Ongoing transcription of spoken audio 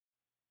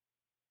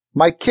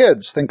My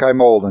kids think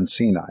I'm old and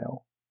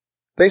senile.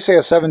 They say a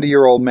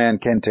 70-year-old man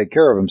can't take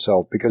care of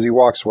himself because he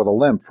walks with a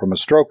limp from a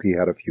stroke he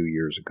had a few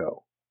years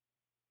ago.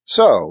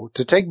 So,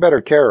 to take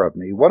better care of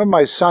me, one of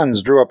my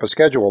sons drew up a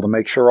schedule to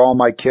make sure all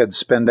my kids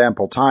spend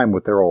ample time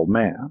with their old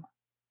man.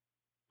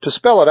 To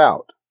spell it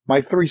out,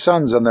 my 3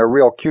 sons and their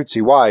real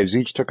cutesy wives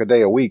each took a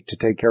day a week to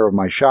take care of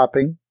my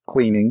shopping,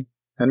 cleaning,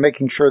 and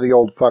making sure the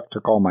old fuck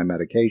took all my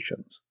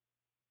medications.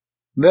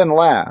 Then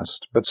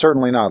last, but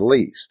certainly not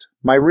least,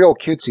 my real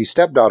cutesy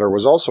stepdaughter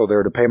was also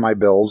there to pay my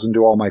bills and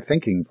do all my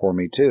thinking for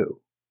me, too.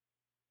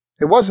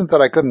 It wasn't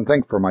that I couldn't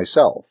think for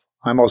myself.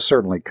 I most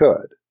certainly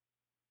could.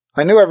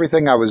 I knew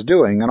everything I was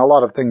doing and a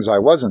lot of things I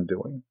wasn't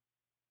doing.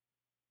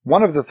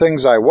 One of the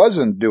things I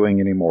wasn't doing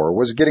anymore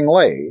was getting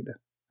laid,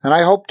 and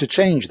I hoped to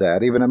change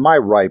that even at my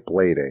ripe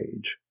late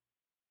age.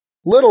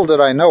 Little did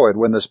I know it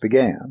when this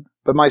began,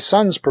 but my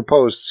son's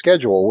proposed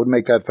schedule would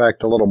make that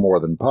fact a little more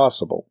than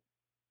possible.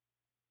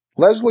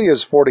 Leslie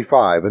is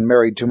 45 and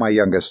married to my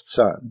youngest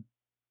son.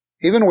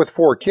 Even with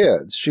 4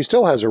 kids, she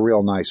still has a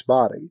real nice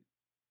body.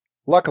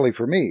 Luckily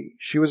for me,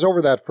 she was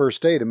over that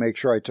first day to make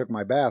sure I took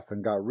my bath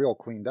and got real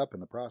cleaned up in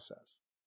the process.